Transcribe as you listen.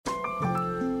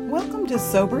Welcome to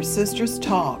Sober Sisters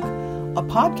Talk, a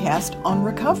podcast on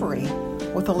recovery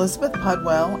with Elizabeth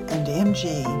Pudwell and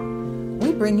MG.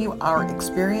 We bring you our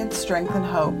experience, strength, and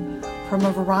hope from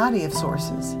a variety of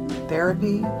sources: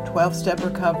 therapy, 12-step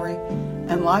recovery,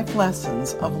 and life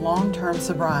lessons of long-term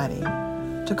sobriety.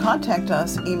 To contact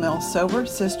us, email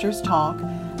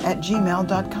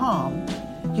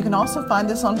sobersisterstalk@gmail.com. You can also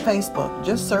find us on Facebook.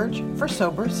 Just search for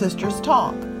Sober Sisters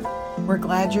Talk. We're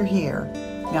glad you're here.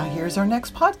 Now here's our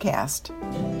next podcast.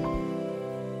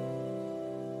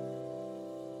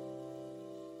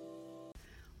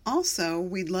 Also,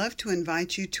 we'd love to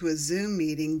invite you to a Zoom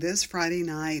meeting this Friday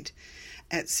night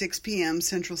at 6 p.m.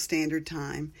 Central Standard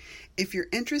Time. If you're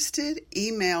interested,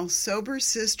 email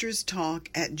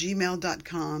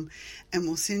sobersisterstalk@gmail.com and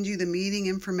we'll send you the meeting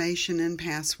information and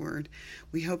password.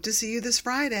 We hope to see you this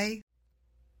Friday.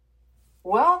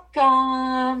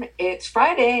 Welcome. It's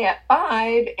Friday at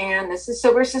 5, and this is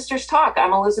Sober Sisters Talk.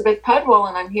 I'm Elizabeth Pudwell,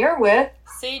 and I'm here with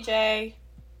CJ.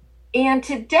 And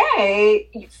today,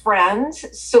 friends,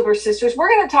 Sober Sisters, we're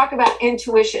going to talk about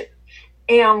intuition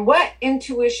and what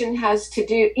intuition has to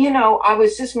do. You know, I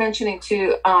was just mentioning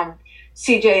to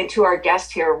CJ and to our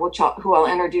guest here, who I'll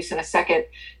introduce in a second,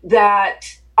 that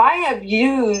I have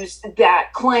used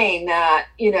that claim that,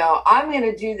 you know, I'm going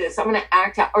to do this, I'm going to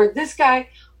act out, or this guy,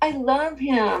 I love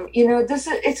him. You know,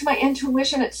 it's my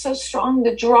intuition. It's so strong,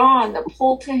 the draw and the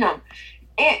pull to him.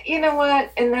 And you know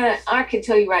what? And then I can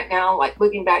tell you right now, like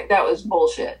looking back, that was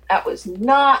bullshit. That was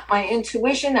not my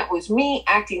intuition. That was me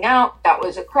acting out. That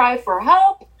was a cry for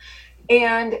help.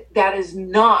 And that is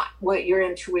not what your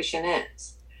intuition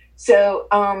is. So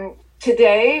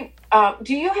today,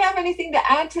 do you have anything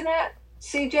to add to that,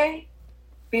 CJ,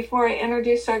 before I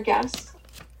introduce our guest?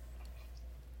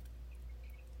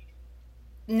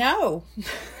 No,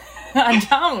 I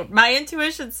don't. My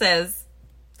intuition says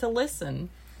to listen.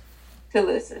 To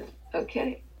listen.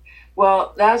 Okay.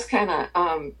 Well, that's kind of,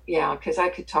 because I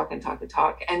could talk and talk and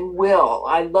talk and will.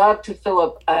 I love to fill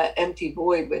up an empty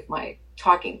void with my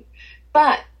talking.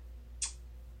 But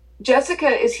Jessica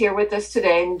is here with us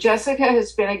today, and Jessica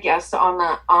has been a guest on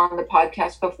the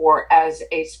podcast before as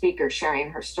a speaker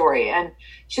sharing her story. And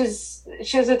she has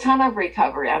a ton of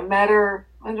recovery. I met her,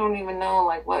 I don't even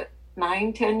know,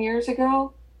 9-10 years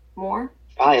ago, more,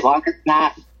 probably longer than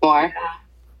that, more.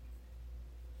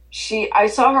 I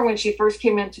saw her when she first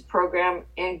came into program,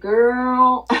 and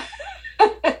girl,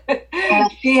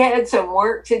 she had some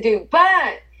work to do.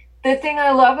 But the thing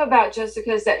I love about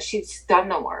Jessica is that she's done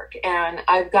the work, and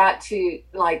I've got to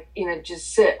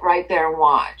just sit right there and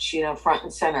watch, front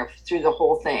and center through the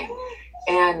whole thing.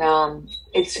 And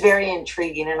it's very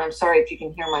intriguing. And I'm sorry if you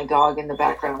can hear my dog in the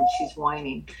background; she's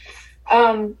whining.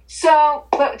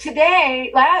 But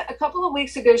today, a couple of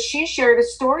weeks ago, she shared a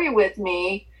story with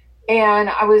me, and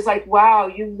I was like, wow,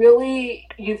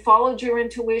 you followed your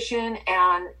intuition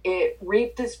and it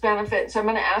reaped this benefit. So I'm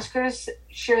going to ask her to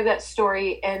share that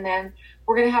story, and then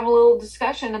we're going to have a little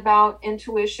discussion about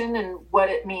intuition and what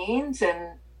it means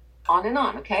and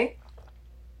on, okay?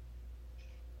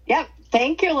 Yep.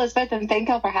 Thank you, Elizabeth, and thank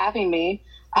you for having me.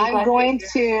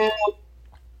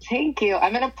 Thank you.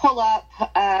 I'm going to pull up,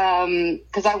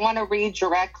 because I want to read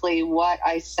directly what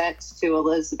I sent to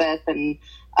Elizabeth, and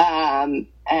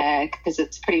because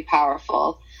it's pretty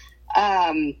powerful.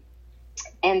 And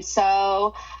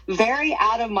so, very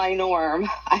out of my norm,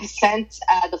 I sent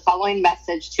the following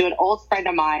message to an old friend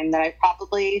of mine that I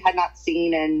probably had not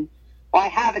seen I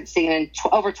haven't seen in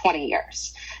over 20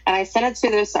 years. And I sent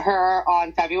it to her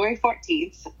on February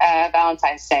 14th,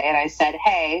 Valentine's Day, and I said,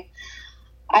 hey,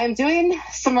 I'm doing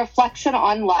some reflection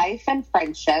on life and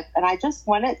friendship, and I just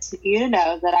wanted you to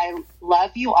know that I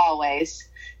love you always.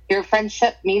 Your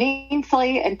friendship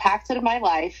meaningfully impacted my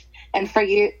life, and for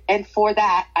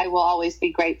that, I will always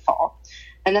be grateful.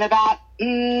 And then about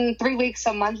 3 weeks,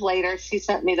 a month later, she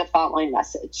sent me the following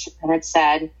message, and it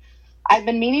said, I've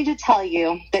been meaning to tell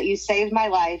you that you saved my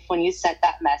life when you sent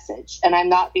that message, and I'm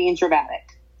not being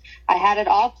dramatic. I had it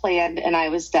all planned, and I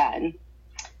was done.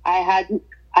 I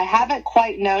haven't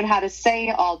quite known how to say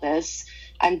all this.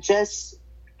 I'm just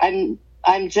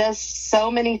so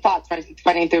many thoughts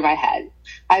running through my head.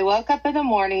 I woke up in the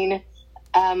morning,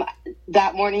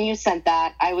 that morning you sent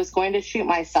that, I was going to shoot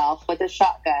myself with a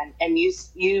shotgun, and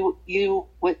you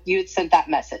had sent that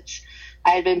message.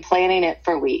 I had been planning it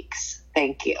for weeks.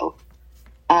 Thank you.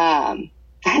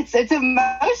 It's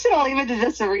emotional even to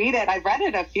just read it. I've read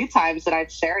it a few times and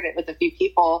I've shared it with a few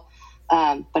people.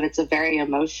 But it's a very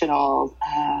emotional,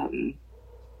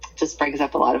 just brings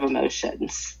up a lot of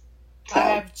emotions. So. I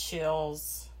have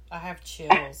chills.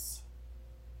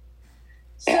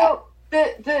 So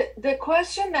The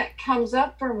question that comes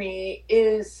up for me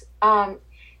is, I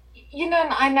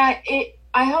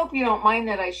hope you don't mind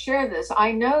that I share this.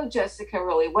 I know Jessica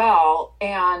really well,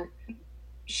 and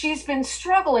she's been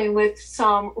struggling with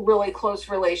some really close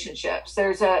relationships.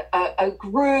 There's a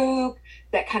group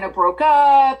that kind of broke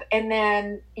up, and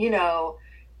then,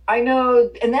 I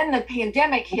know, and then the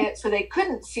pandemic hit, so they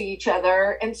couldn't see each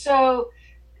other. And so,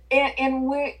 and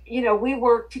we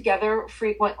work together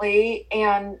frequently,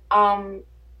 and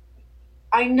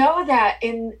I know that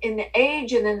in the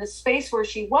age and in the space where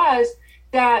she was,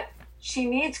 that she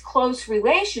needs close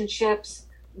relationships,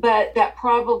 but that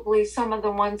probably some of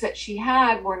the ones that she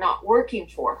had were not working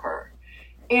for her.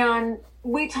 And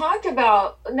we talked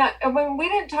about, we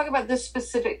didn't talk about this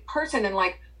specific person and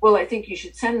like, well, I think you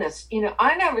should send this.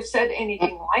 I never said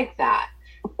anything like that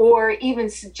or even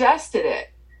suggested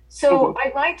it. So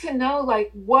I'd like to know,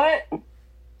 like, what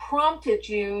prompted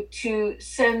you to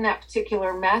send that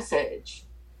particular message?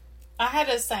 I had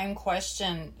the same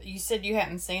question. You said you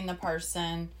hadn't seen the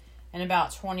person in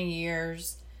about 20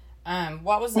 years.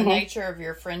 What was the nature of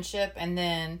your friendship? And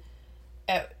then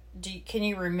can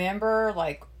you remember,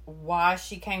 like, why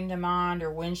she came to mind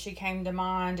or when she came to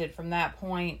mind? And from that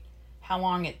point, how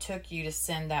long it took you to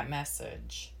send that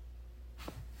message?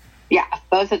 Yeah,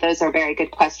 both of those are very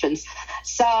good questions.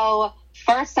 So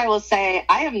first, I will say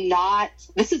I am not,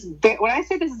 when I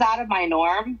say this is out of my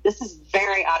norm, this is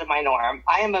very out of my norm.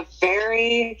 I am a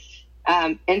very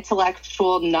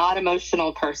intellectual, not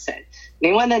emotional person.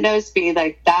 Anyone that knows me,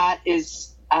 like, that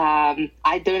is,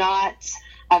 I do not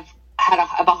have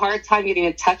a hard time getting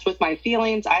in touch with my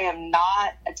feelings. I am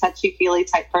not a touchy-feely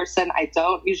type person. I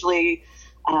don't usually,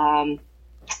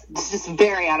 this is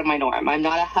very out of my norm. I'm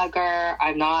not a hugger.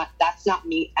 That's not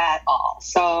me at all.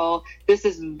 So this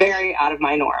is very out of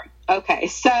my norm. Okay.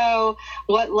 So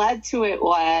what led to it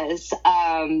was,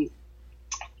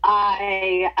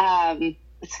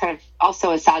 it's kind of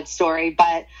also a sad story,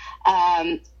 but,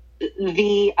 a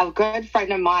good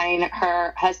friend of mine,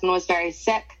 her husband was very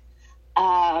sick,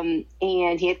 and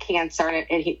he had cancer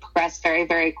and he progressed very,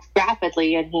 very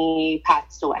rapidly and he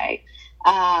passed away.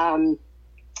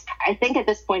 I think at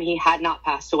this point he had not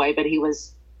passed away, but he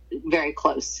was very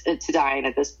close to dying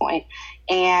at this point.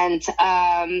 And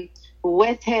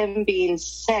with him being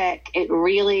sick, it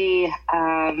really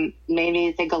made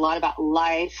me think a lot about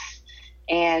life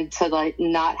and to, like,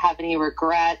 not have any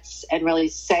regrets and really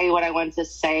say what I wanted to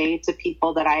say to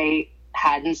people that I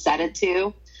hadn't said it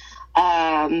to.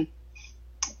 I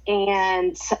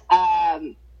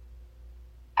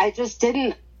just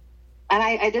didn't. And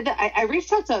I did that. I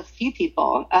reached out to a few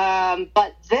people,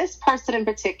 but this person in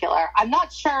particular, I'm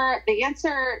not sure the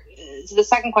answer to the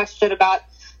second question about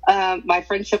my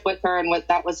friendship with her and what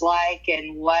that was like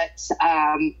and what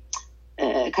kind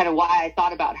of why I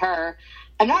thought about her.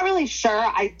 I'm not really sure.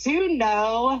 I do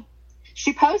know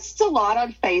she posts a lot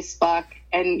on Facebook,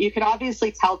 and you can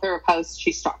obviously tell through her posts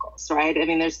she struggles, right? I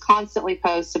mean, there's constantly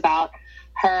posts about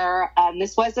her.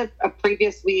 This was a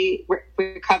previous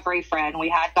recovery friend. We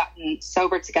had gotten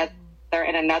sober together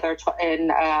in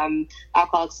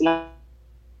Alcoholics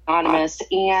Anonymous,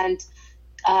 and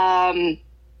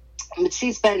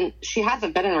she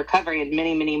hasn't been in recovery in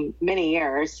many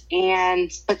years,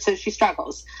 but so she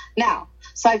struggles now.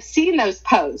 So I've seen those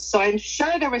posts, so I'm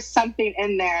sure there was something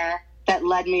in there that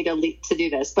led me to do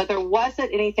this, but there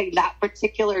wasn't anything that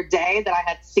particular day that I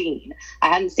had seen. I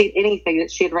hadn't seen anything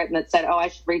that she had written that said, oh, I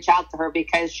should reach out to her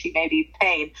because she may be in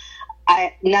pain.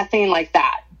 Nothing like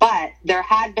that, but there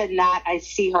had been that I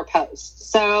see her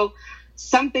post. So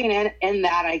something in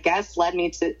that, I guess, led me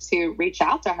to reach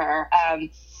out to her.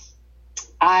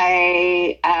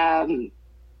 But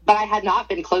I had not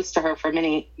been close to her for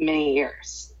many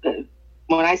years.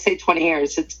 When I say 20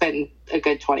 years, it's been a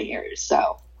good 20 years.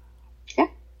 So, yeah.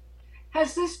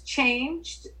 Has this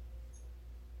changed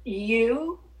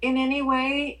you in any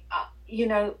way?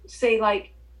 Say,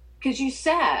 like, because you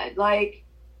said, like,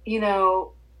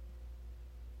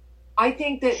 I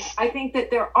think that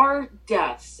there are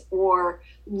deaths or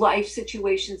life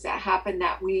situations that happen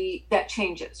that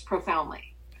changes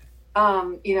profoundly.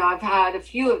 I've had a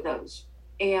few of those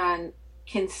and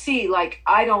can see, like,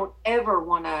 I don't ever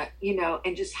want to,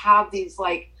 and just have these,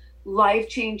 like,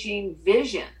 life-changing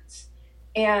visions.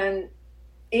 And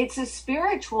it's a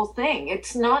spiritual thing.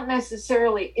 It's not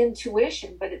necessarily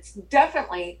intuition, but it's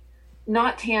definitely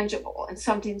not tangible and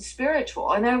something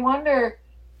spiritual. And I wonder,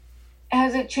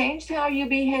 has it changed how you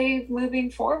behave moving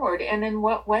forward, and in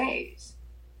what ways?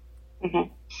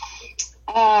 Mm-hmm.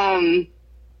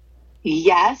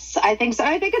 Yes, I think so.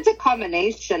 I think it's a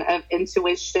combination of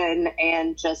intuition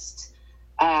and just,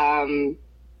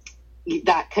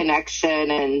 that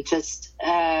connection, and just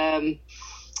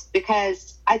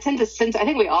because I tend to censor. I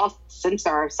think we all censor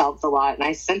ourselves a lot, and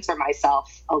I censor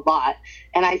myself a lot,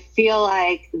 and I feel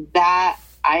like that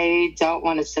I don't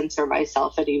want to censor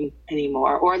myself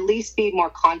anymore, or at least be more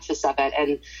conscious of it,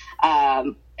 and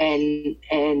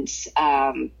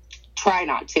try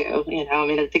not to. You know, I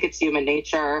mean, I think it's human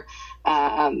nature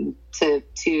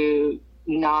to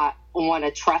not want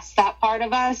to trust that part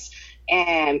of us.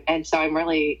 And so I'm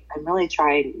really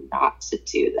trying not to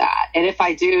do that. And if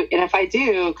I do,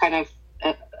 kind of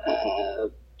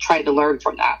try to learn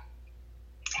from that,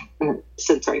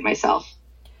 censoring myself.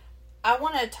 I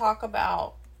want to talk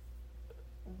about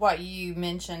what you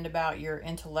mentioned about your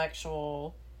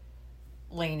intellectual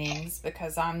leanings,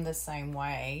 because I'm the same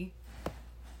way.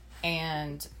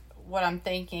 And what I'm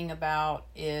thinking about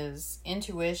is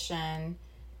intuition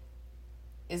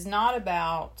is not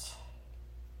about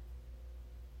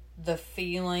the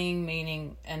feeling,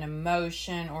 meaning an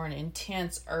emotion or an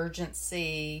intense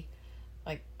urgency,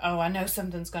 like, oh, I know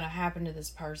something's going to happen to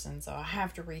this person, so I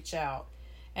have to reach out.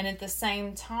 And at the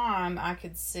same time, I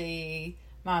could see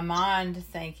my mind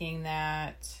thinking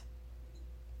that,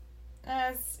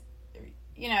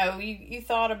 you know, you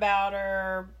thought about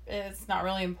her, it's not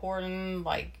really important.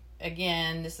 Like,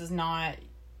 again, this is not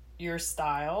your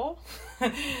style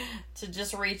to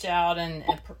just reach out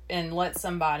and let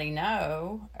somebody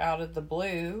know out of the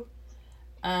blue.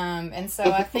 And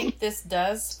so I think this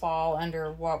does fall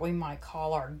under what we might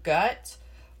call our gut,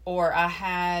 or I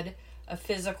had a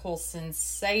physical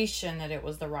sensation that it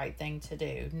was the right thing to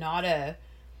do, not a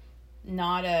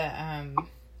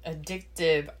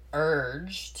addictive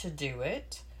urge to do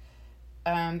it.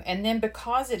 And then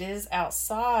because it is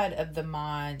outside of the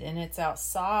mind, and it's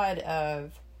outside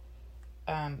of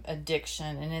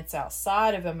addiction, and it's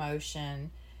outside of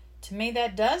emotion, to me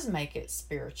that does make it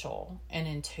spiritual and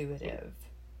intuitive,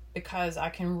 because I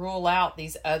can rule out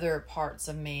these other parts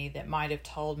of me that might have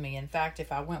told me. In fact,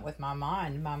 if I went with my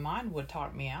mind would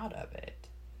talk me out of it.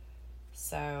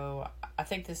 So I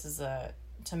think this is a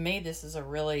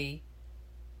really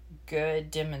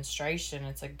good demonstration.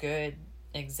 It's a good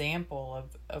example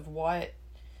of what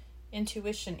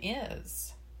intuition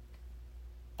is.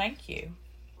 Thank you.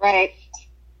 Right.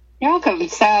 You're welcome.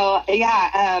 So,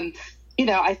 yeah, I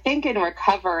think in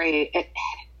recovery,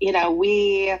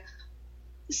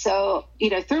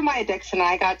 through my addiction,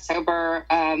 I got sober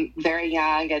very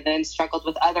young, and then struggled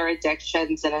with other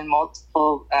addictions and in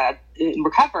multiple in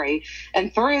recovery.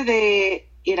 And through we're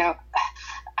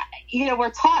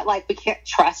taught, like, we can't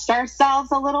trust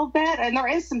ourselves a little bit. And there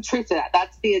is some truth to that.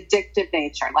 That's the addictive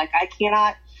nature. Like, I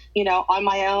cannot, on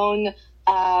my own,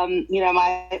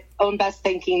 my own best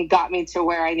thinking got me to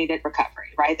where I needed recovery,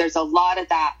 right? There's a lot of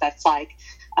that's like,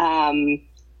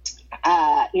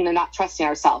 not trusting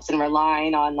ourselves and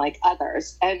relying on, like,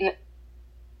 others. And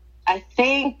I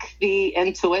think the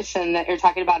intuition that you're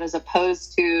talking about, as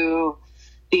opposed to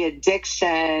the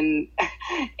addiction,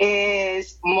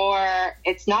 is more,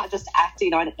 it's not just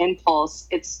acting on impulse.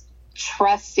 It's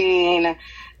trusting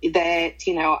that,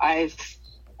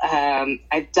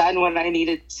 I've done what I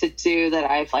needed to do,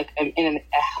 that I'm in a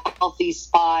healthy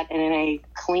spot and in a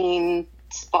clean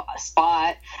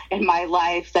spot in my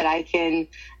life, that I can,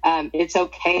 it's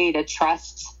okay to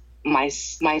trust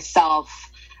myself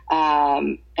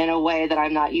in a way that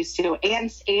I'm not used to.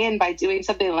 And by doing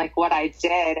something like what I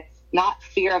did, not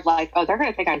fear of, like, oh, they're going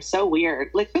to think I'm so weird.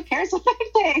 Like, who cares what they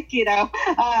think,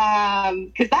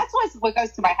 because that's what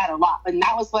goes through my head a lot. And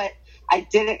that was what I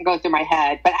didn't go through my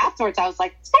head. But afterwards, I was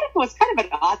like, it was kind of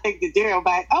an odd thing to do,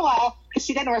 but oh well, because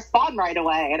she didn't respond right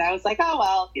away. And I was like, oh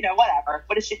well, whatever.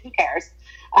 Who cares?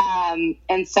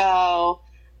 And so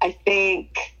I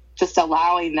think just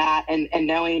allowing that and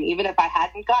knowing, even if I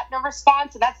hadn't gotten a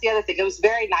response, and that's the other thing, it was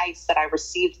very nice that I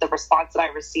received the response that I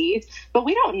received, but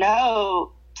we don't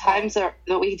know times that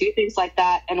we do things like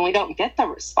that and we don't get the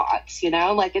response,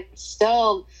 like it's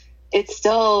still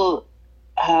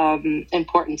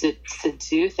important to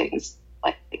do things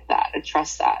like that and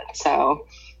trust that. So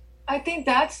I think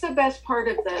that's the best part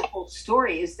of the whole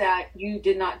story, is that you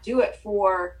did not do it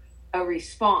for a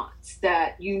response,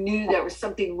 that you knew there was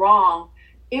something wrong.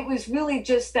 It was really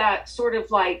just that sort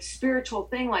of like spiritual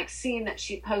thing, like seeing that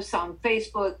she posts on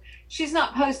Facebook. She's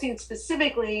not posting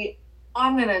specifically,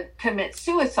 I'm going to commit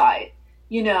suicide.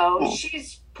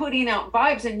 She's putting out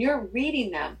vibes and you're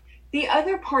reading them. The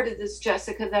other part of this,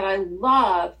 Jessica, that I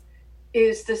love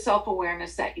is the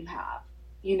self-awareness that you have.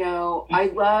 I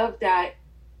love that,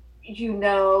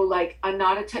 like, I'm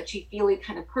not a touchy-feely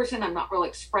kind of person. I'm not real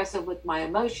expressive with my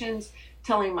emotions,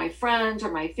 telling my friends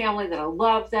or my family that I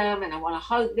love them and I want to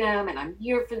hug them and I'm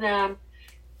here for them.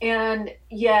 And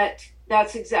yet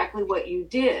that's exactly what you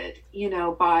did,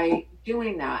 by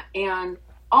doing that. And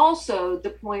also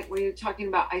the point where you're talking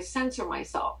about, I censor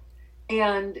myself.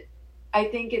 And I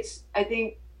think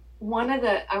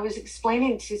I was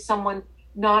explaining to someone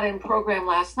not in program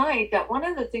last night that one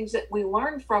of the things that we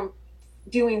learned from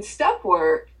doing step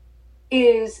work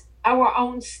is our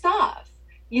own stuff,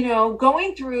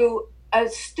 going through a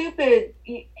stupid,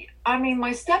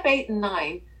 my step 8 and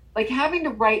 9, like having to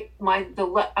write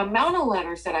the amount of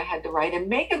letters that I had to write and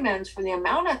make amends for the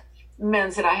amount of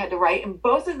amends that I had to write in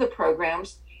both of the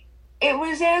programs. It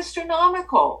was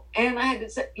astronomical. And I had to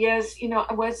say, yes,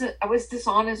 I was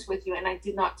dishonest with you and I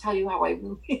did not tell you how I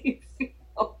really feel.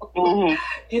 Mm-hmm.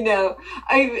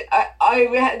 I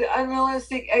had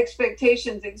unrealistic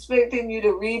expectations, expecting you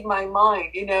to read my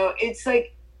mind. It's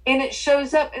like, and it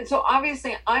shows up. And so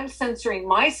obviously I'm censoring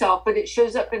myself, but it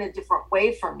shows up in a different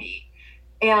way for me.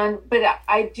 But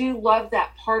I do love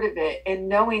that part of it, and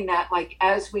knowing that, like,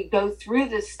 as we go through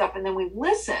this stuff and then we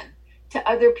listen to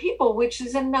other people, which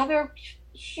is another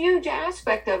huge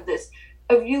aspect of this,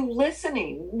 of you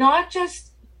listening, not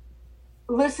just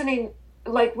listening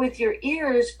like with your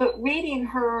ears, but reading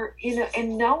her,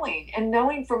 and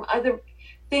knowing from other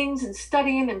things and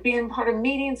studying and being part of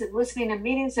meetings and listening to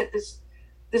meetings that this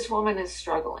woman is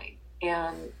struggling.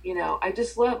 And, I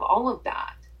just love all of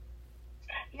that.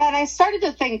 Yeah, and I started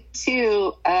to think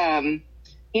too,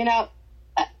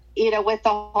 with the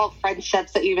whole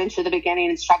friendships that you mentioned at the beginning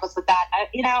and struggles with that,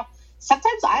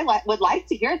 sometimes I would like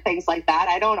to hear things like that.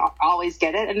 I don't always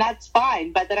get it, and that's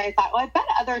fine. But then I thought, well, I bet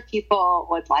other people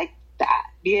would like that,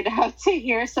 to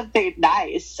hear something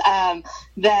nice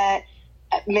that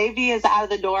maybe is out of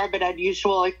the norm and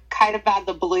unusual, kind of out of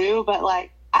the blue. But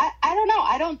like, I don't know.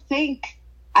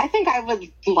 I think I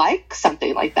would like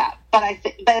something like that, but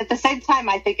but at the same time,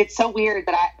 I think it's so weird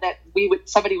that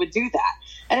somebody would do that,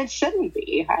 and it shouldn't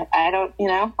be. I don't,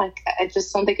 I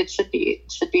just don't think it should be.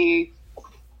 It should be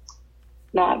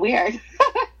not weird.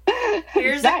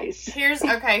 Here's nice. Here's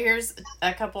a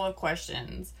couple of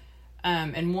questions,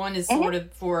 and one is sort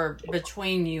of for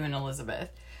between you and Elizabeth.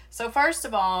 So first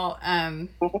of all,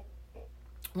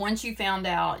 once you found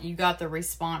out, you got the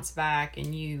response back,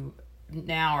 and you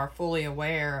now are fully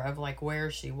aware of like where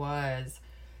she was,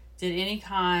 did any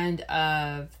kind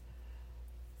of,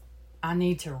 I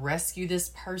need to rescue this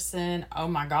person, oh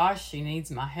my gosh, she needs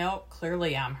my help,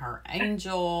 clearly I'm her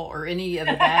angel, or any of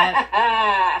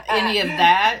that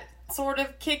sort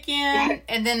of kick in?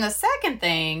 And then the second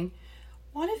thing,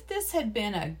 what if this had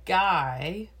been a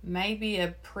guy, maybe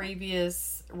a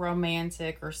previous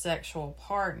romantic or sexual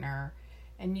partner,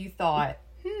 and you thought,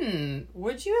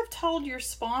 would you have told your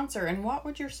sponsor, and what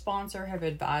would your sponsor have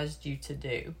advised you to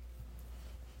do?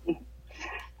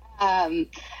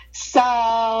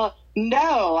 So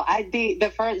no,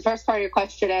 the first part of your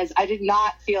question is, I did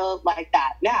not feel like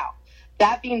that. Now,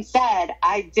 that being said,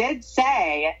 I did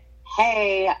say,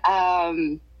 hey,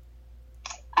 and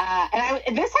I was a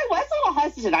little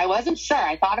hesitant. I wasn't sure.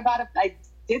 I thought about it. I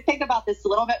did think about this a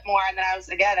little bit more, and then I was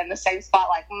again in the same spot,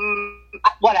 like,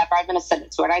 whatever, I'm going to send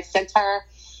it to her. And I sent her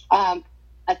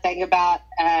a thing about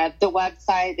the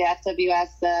website, the FWS,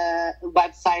 the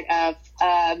website of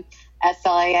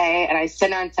SLAA, and I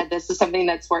sent her and said, this is something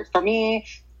that's worked for me,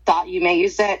 thought you may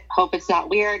use it, hope it's not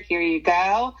weird, here you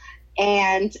go.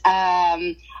 And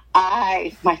my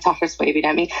daughter's waving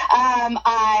at me.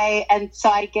 So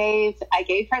I gave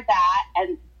her that,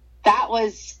 and that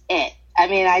was it. I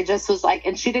mean, I just was like,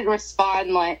 and she didn't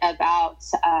respond like about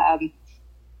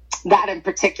that in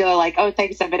particular, like, oh,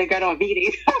 thanks, I'm going to go to a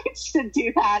meeting. She didn't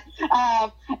do that.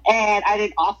 And I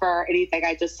didn't offer anything.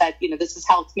 I just said, this has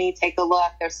helped me. Take a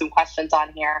look. There's some questions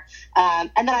on here. And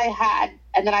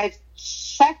then I've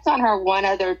checked on her one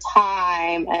other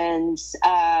time, and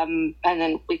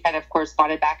then we kind of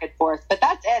corresponded back and forth. But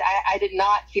that's it. I did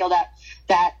not feel that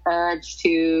urge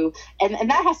to, and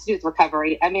that has to do with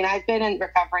recovery. I mean, I've been in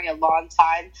recovery a long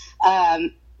time.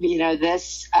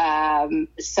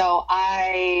 So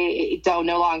I don't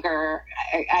no longer,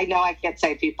 I know I can't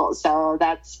save people. So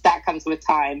that comes with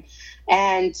time.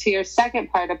 And to your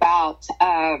second part about,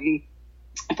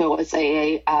 if it was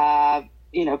a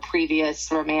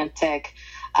previous romantic,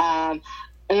 no,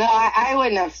 I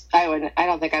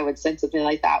don't think I would send something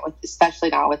like that especially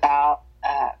not without,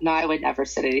 no, I would never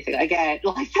send anything again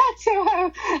like that to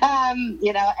her.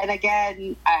 And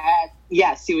again,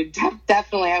 yes, you would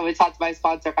definitely, I would talk to my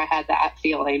sponsor if I had that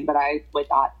feeling, but I would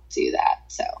not do that.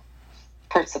 So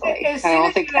personally, I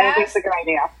don't think it's a good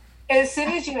idea. As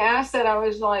soon as you asked that, I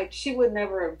was like, she would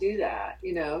never do that.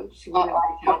 She would never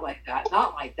reach out like that.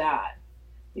 Not like that.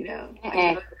 I know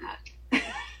that.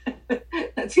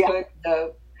 That's good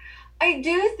though. I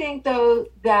do think, though,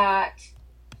 that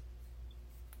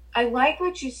I like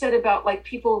what you said about like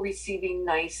people receiving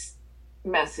nice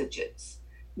messages,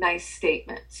 nice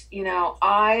statements. You know,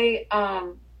 I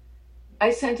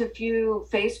sent a few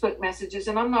Facebook messages,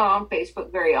 and I'm not on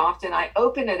Facebook very often. I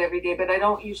open it every day, but I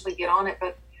don't usually get on it.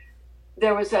 But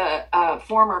there was a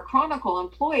former Chronicle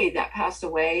employee that passed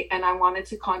away, and I wanted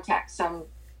to contact some,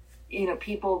 you know,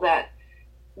 people that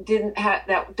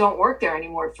that don't work there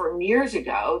anymore from years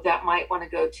ago that might want to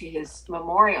go to his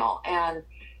memorial. And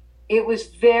it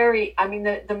was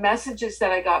the messages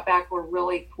that I got back were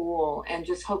really cool, and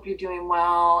just hope you're doing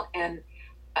well. And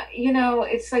you know,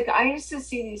 it's like I used to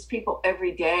see these people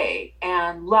every day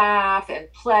and laugh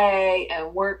and play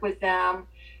and work with them.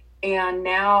 And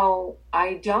now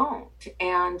I don't.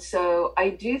 And so I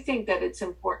do think that it's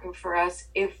important for us,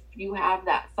 if you have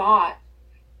that thought,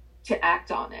 to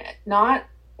act on it. Not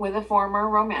with a former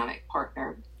romantic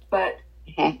partner, but...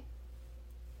 Mm-hmm.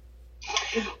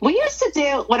 We used to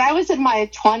do, when I was in my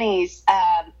 20s,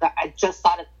 I just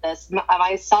thought of this,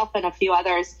 myself and a few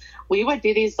others, we would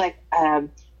do these like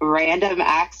random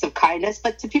acts of kindness,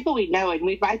 but to people we know, and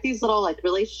we'd write these little like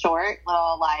really short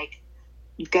little like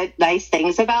good, nice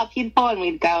things about people, and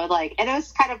we'd go like, and it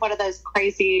was kind of one of those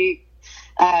crazy,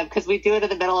 because we'd do it in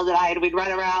the middle of the night, and we'd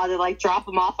run around and like drop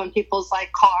them off on people's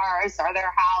like cars or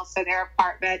their house or their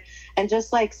apartment, and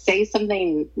just like say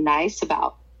something nice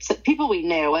about people we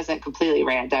knew. It wasn't completely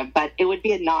random, but it would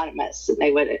be anonymous, and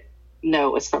they wouldn't know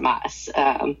it was from us.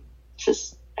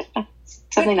 Just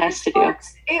something nice to do.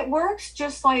 It works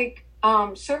just like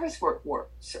service work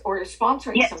works, or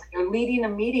sponsoring something, or leading a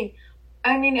meeting.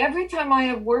 I mean, every time I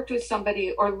have worked with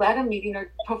somebody or led a meeting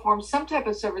or performed some type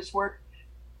of service work,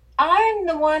 I'm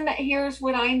the one that hears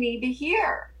what I need to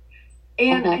hear.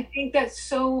 And I think that's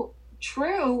so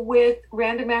true with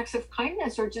random acts of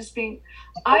kindness, or just being...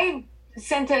 I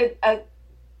sent a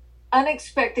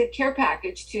unexpected care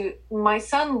package to... My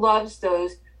son loves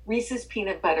those Reese's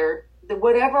peanut butter,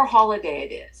 whatever holiday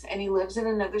it is, and he lives in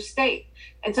another state.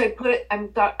 And so I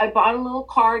bought a little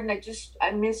card, and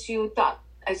I miss you.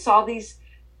 I saw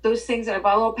those things, and I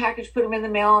bought a little package, put them in the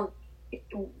mail,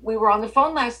 and we were on the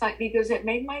phone last night, because it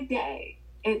made my day.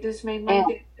 It just made my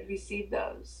day to receive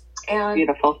those. And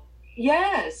beautiful.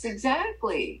 Yes,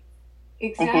 exactly.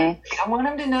 I want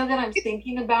him to know that I'm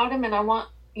thinking about him, and I want,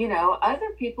 you know, other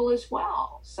people as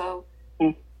well. So,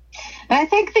 and I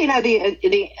think, you know,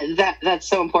 that's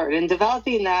so important, and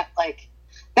developing that, like,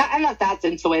 I don't know if that's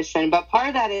intuition, but part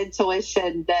of that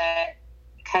intuition that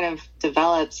kind of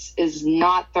develops is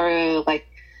not through like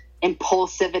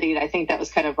impulsivity. I think that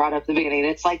was kind of brought up at the beginning.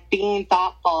 It's like being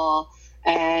thoughtful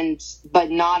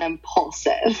but not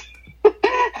impulsive.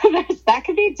 That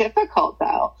can be difficult,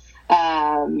 though.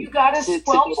 You got to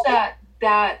squelch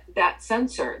that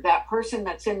censor, that person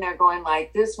that's in there going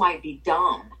like, this might be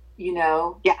dumb, you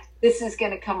know? Yeah. This is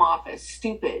going to come off as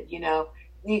stupid, you know?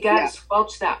 You got to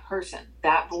squelch that person,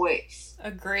 that voice.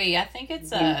 Agree. I think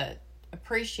it's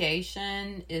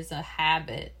appreciation is a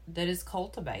habit that is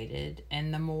cultivated,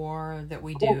 and the more that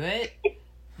we do it,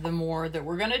 the more that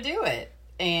we're going to do it.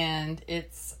 And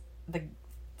it's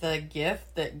the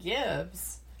gift that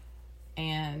gives,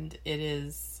 and it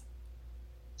is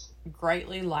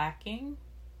greatly lacking.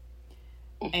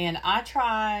 And I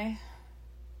try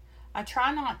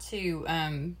not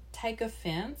to take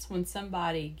offense when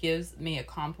somebody gives me a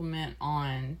compliment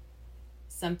on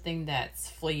something that's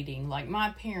fleeting, like my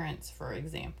appearance, for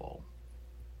example,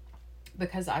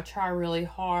 because I try really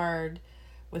hard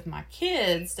with my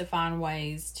kids to find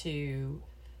ways to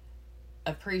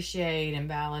appreciate and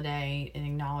validate and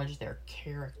acknowledge their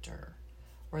character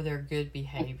or their good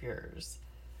behaviors.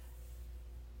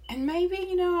 And maybe,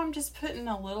 you know, I'm just putting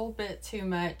a little bit too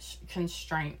much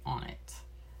constraint on it.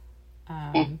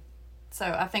 So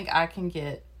I think I can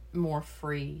get more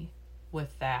free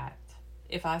with that.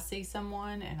 If I see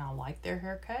someone and I like their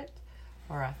haircut,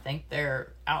 or I think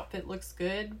their outfit looks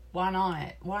good, why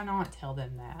not? Why not tell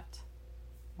them that?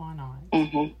 Why not?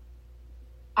 Mm-hmm.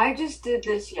 I just did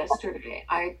this yesterday.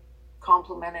 I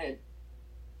complimented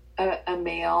a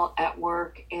male at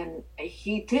work, and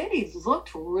he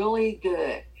looked really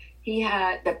good. He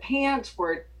had, the pants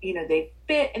were, you know, they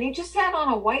fit, and he just had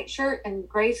on a white shirt and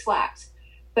gray slacks,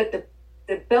 but the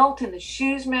belt and the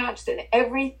shoes matched, and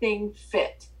everything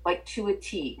fit like to a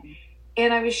T.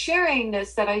 And I was sharing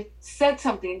this, that I said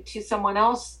something to someone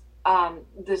else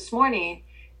this morning,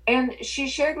 and she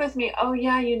shared with me, oh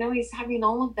yeah, you know, he's having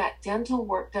all of that dental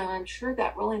work done. I'm sure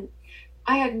that really,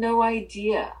 I had no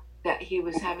idea that he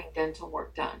was having dental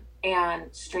work done and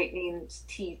straightening his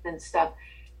teeth and stuff.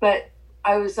 But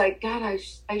I was like, God,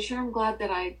 I sure am glad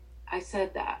that I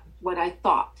said that, what I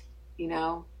thought, you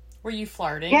know. Were you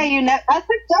flirting? Yeah,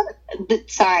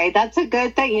 that's a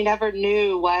good thing. You never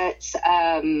knew what,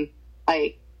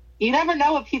 you never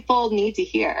know what people need to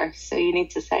hear, so you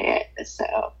need to say it.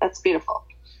 So that's beautiful.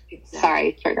 Exactly.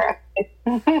 Sorry, trigger.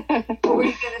 What were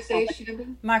you going to say, Shelby?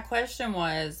 My question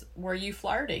was, were you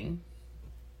flirting?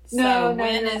 No.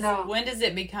 When does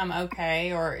it become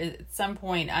okay? Or at some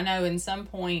point, I know in some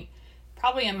point,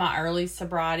 probably in my early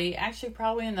sobriety, actually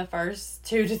probably in the first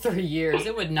 2 to 3 years,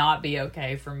 it would not be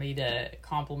okay for me to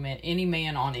compliment any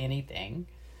man on anything.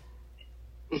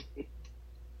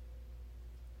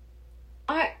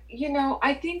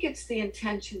 I think it's the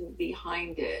intention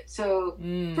behind it. So,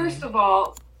 first of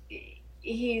all,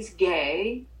 he's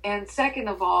gay. And second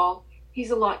of all,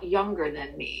 he's a lot younger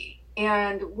than me.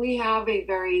 And we have a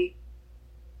very,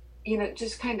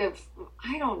 just kind of,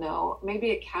 I don't know, maybe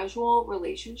a casual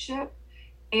relationship.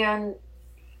 And,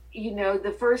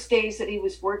 the first days that he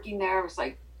was working there, I was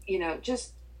like,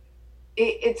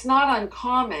 it's not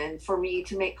uncommon for me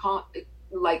to make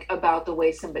about the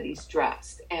way somebody's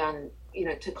dressed and,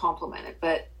 to compliment it.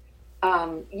 But,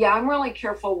 I'm really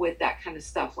careful with that kind of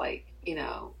stuff.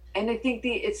 And I think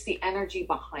it's the energy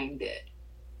behind it.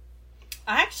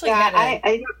 I actually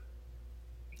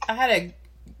I had a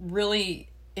really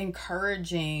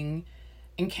encouraging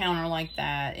encounter like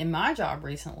that in my job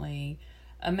recently.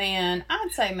 A man, I'd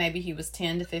say maybe he was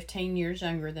 10 to 15 years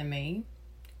younger than me.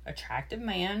 Attractive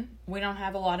man. We don't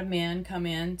have a lot of men come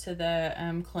into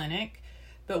the clinic.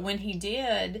 But when he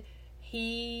did,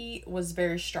 he was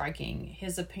very striking.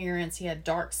 His appearance, he had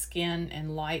dark skin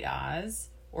and light eyes,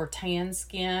 or tan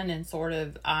skin and sort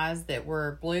of eyes that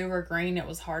were blue or green. It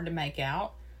was hard to make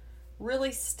out.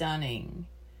 Really stunning.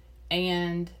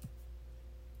 And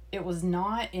it was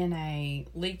not in a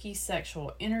leaky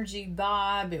sexual energy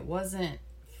vibe. It wasn't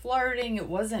flirting. It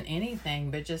wasn't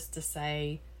anything but just to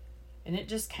say, and it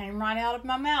just came right out of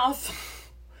my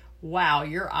mouth, wow,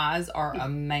 your eyes are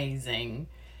amazing.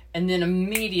 And then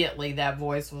immediately that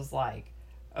voice was like,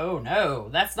 oh no,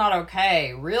 that's not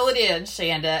okay. Reel it in,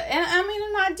 Shanda. And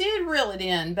I did reel it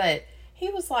in, but he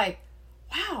was like,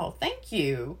 wow, thank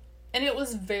you. And it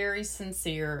was very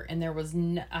sincere, and there was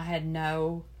I had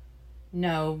no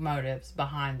motives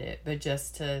behind it, but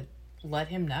just to let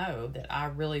him know that I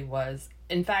really was.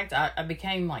 In fact, I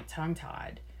became like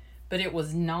tongue-tied, but it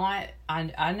was not,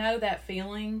 I know that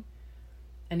feeling,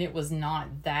 and it was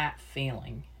not that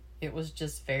feeling. It was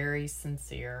just very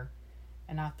sincere.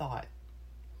 And I thought,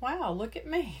 wow, look at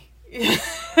me.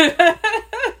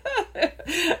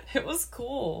 It was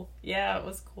cool. Yeah, it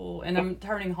was cool. And I'm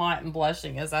turning hot and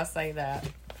blushing as I say that.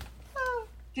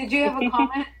 Did you have a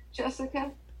comment,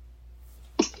 Jessica?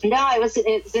 No,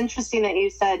 it's interesting that you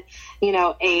said,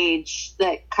 age,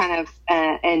 that kind of,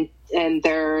 and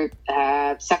their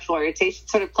sexual orientation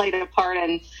sort of played a part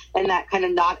in that kind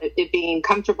of not it being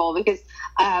comfortable, because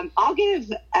I'll give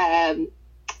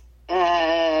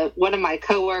one of my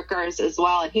coworkers as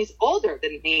well, and he's older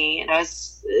than me,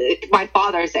 it's my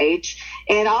father's age,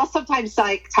 and I'll sometimes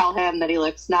tell him that he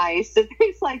looks nice and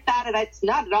things like that, and it's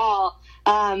not at all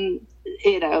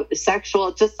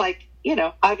sexual, just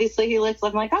obviously he looks,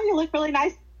 I'm like, oh, you look really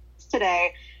nice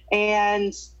today,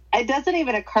 and it doesn't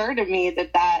even occur to me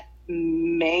that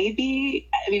maybe,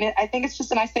 I think it's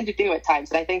just a nice thing to do at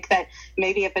times, and I think that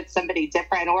maybe if it's somebody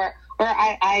different, or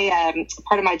I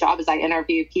part of my job is I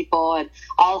interview people, and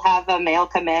I'll have a male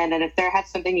come in, and if they have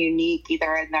something unique,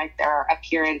 either in their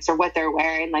appearance or what they're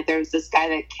wearing, there was this guy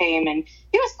that came, and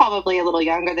he was probably a little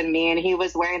younger than me, and he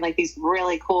was wearing these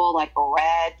really cool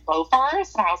red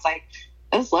loafers, and I was like,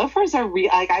 those loafers are real.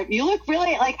 You look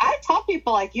really, I tell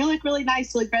people, you look really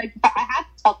nice. You look very, I have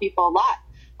to tell people a lot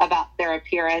about their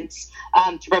appearance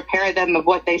to prepare them of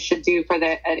what they should do for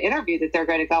an interview that they're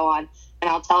going to go on. And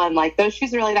I'll tell him, those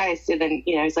shoes are really nice. And then,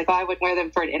 he's like, oh, I wouldn't wear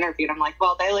them for an interview. And I'm like,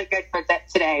 well, they look good for that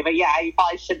today. But yeah, you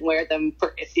probably shouldn't wear them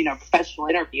for, professional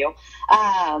interview.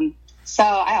 So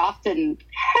I often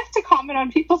have to comment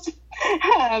on people's,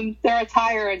 their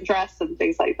attire and dress and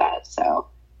things like that. So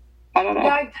I don't know.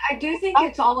 Yeah, I do think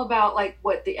it's all about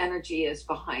what the energy is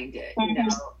behind it,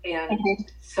 and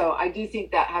so I do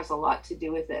think that has a lot to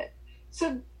do with it.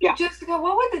 So, yeah. Jessica,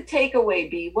 what would the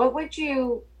takeaway be? What would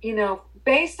you,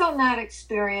 based on that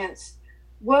experience,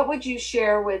 what would you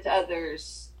share with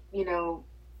others,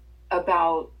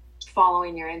 about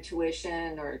following your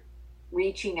intuition or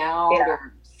reaching out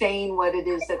or saying what it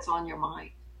is that's on your mind?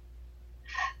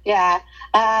 Yeah.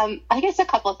 I guess a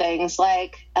couple things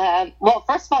well,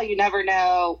 first of all, you never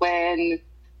know when,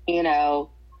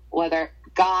 whether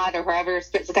God or whoever is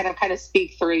going to kind of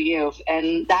speak through you.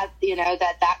 And that,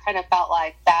 that kind of felt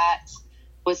like that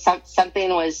something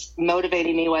was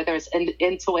motivating me, whether it's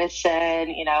intuition,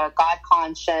 you know, God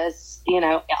conscious, you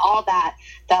know, all that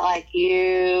like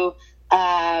you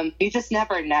just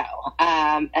never know,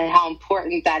 and how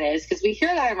important that is. Cause we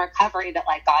hear that in recovery that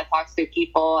like God talks through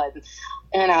people and,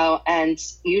 you know, and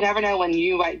you never know when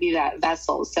you might be that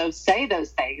vessel. So say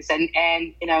those things and,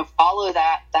 you know, follow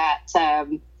that,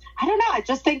 I don't know. I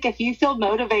just think if you feel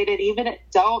motivated, even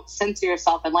don't censor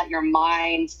yourself and let your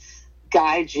mind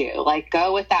guide you. Like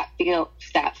go with that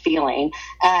feeling.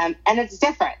 And it's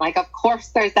different. Like, of course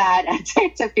there's that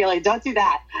addictive feeling. Don't do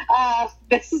that.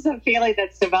 This is a feeling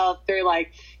that's developed through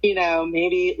like, you know,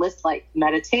 maybe list like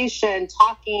meditation,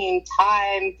 talking,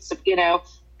 time, you know,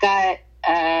 gut,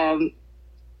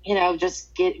 you know,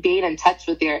 just being in touch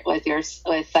with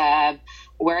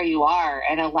where you are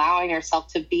and allowing yourself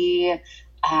to be,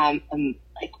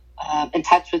 in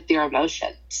touch with your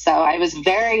emotions. So I was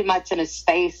very much in a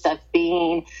space of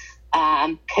being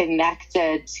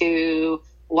connected to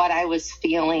what I was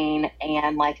feeling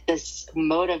and like this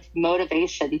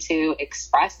motivation to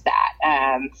express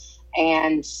that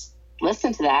and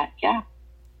listen to that. Yeah.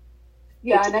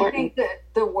 Yeah. It's and important. I think that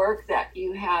the work that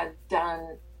you had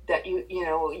done, that you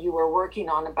know, you were working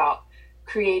on about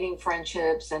creating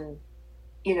friendships and,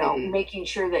 you know, making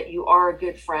sure that you are a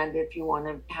good friend if you want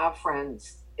to have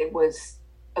friends. It was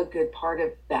a good part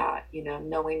of that, you know,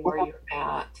 knowing where you're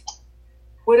at.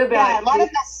 What about a lot of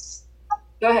this?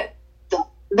 Go ahead.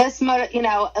 This, you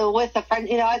know, with a friend,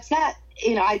 you know, it's not,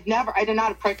 you know, I did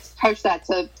not approach that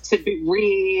to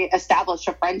reestablish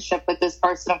a friendship with this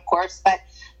person, of course. But,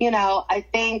 you know, I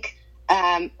think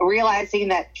realizing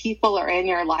that people are in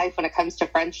your life when it comes to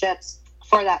friendships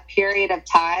for that period of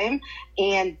time,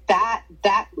 and that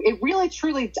it really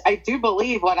truly, I do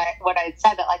believe what I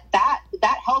said, that like that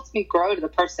helps me grow to the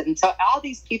person. So all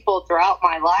these people throughout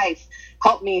my life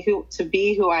helped me to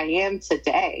be who I am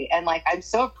today, and like I'm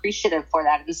so appreciative for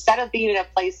that. Instead of being in a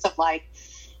place of like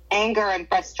anger and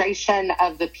frustration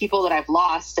of the people that I've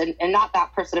lost, and not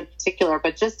that person in particular,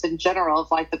 but just in general of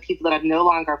like the people that I'm no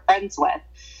longer friends with,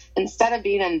 instead of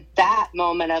being in that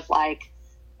moment of like,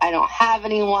 I don't have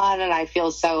anyone and I feel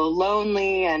so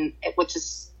lonely, and which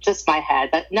is just my head,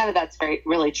 but none of that's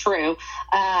really true.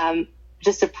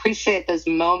 Just appreciate those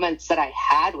moments that I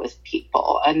had with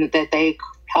people and that they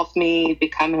helped me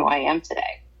become who I am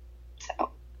today.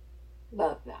 So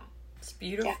love that. It's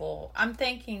beautiful. Yeah. I'm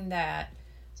thinking that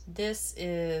this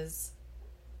is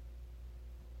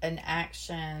an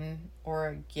action or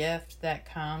a gift that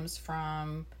comes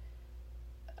from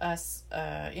us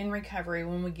in recovery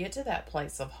when we get to that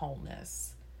place of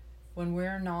wholeness, when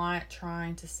we're not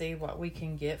trying to see what we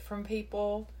can get from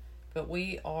people, but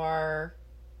we are,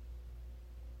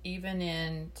 even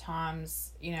in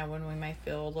times, you know, when we may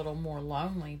feel a little more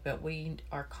lonely, but we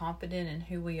are confident in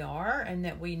who we are and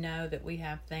that we know that we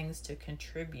have things to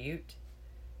contribute,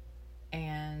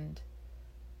 and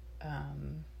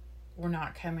we're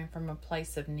not coming from a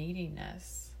place of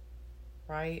neediness,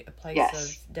 right? A place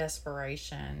of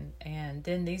desperation. And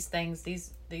then these things,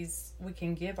 these we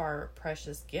can give our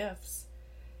precious gifts,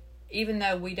 even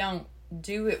though we don't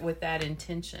do it with that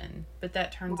intention, but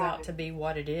that turns out to be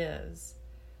what it is.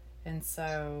 And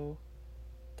so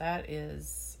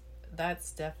that's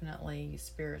definitely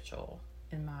spiritual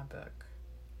in my book.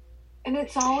 And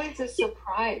it's always a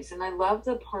surprise. And I love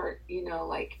the part, you know,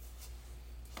 like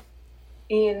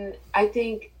I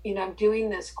think, you know, I'm doing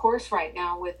this course right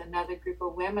now with another group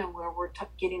of women where we're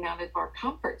getting out of our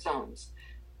comfort zones.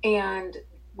 And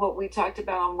what we talked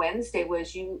about on Wednesday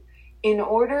was in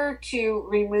order to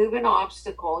remove an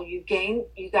obstacle, you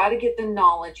got to get the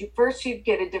knowledge. You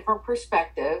get a different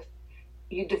perspective.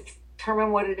 You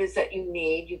determine what it is that you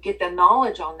need. You get the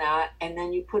knowledge on that, and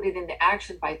then you put it into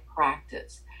action by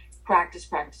practice,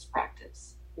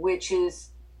 which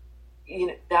is, you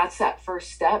know, that's that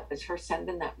first step, is her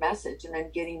sending that message and then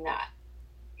getting that,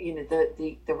 you know,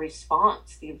 the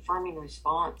response, the affirming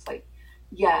response, like,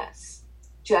 yes,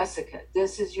 Jessica,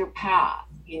 this is your path.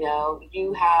 You know,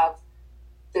 you have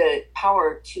the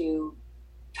power to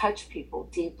touch people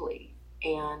deeply.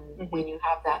 And when you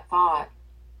have that thought,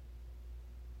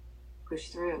 push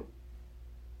through.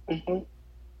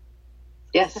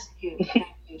 Yes. Thank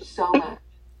you so much.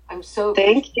 I'm so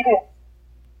thank you.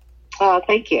 Oh,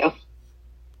 thank you.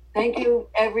 Thank you,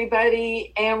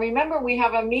 everybody. And remember, we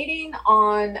have a meeting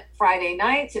on Friday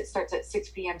nights. It starts at 6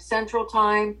 p.m. Central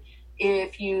Time.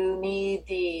 If you need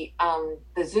the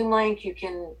Zoom link, you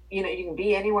can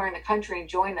be anywhere in the country and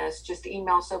join us. Just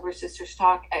email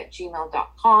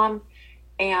sobersisterstalk@gmail.com.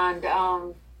 And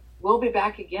we'll be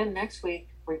back again next week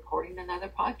recording another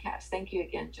podcast. Thank you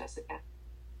again, Jessica.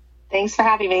 Thanks for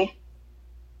having me.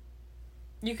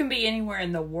 You can be anywhere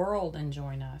in the world and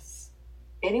join us.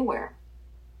 Anywhere.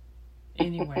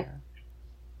 Anywhere.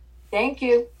 Thank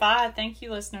you. Bye. Thank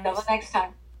you, listeners. Until next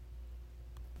time.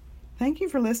 Thank you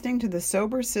for listening to the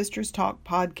Sober Sisters Talk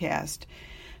podcast.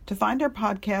 To find our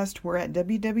podcast, we're at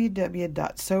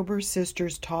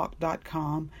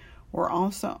www.sobersisterstalk.com. We're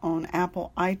also on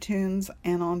Apple iTunes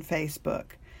and on Facebook.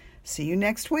 See you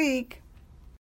next week.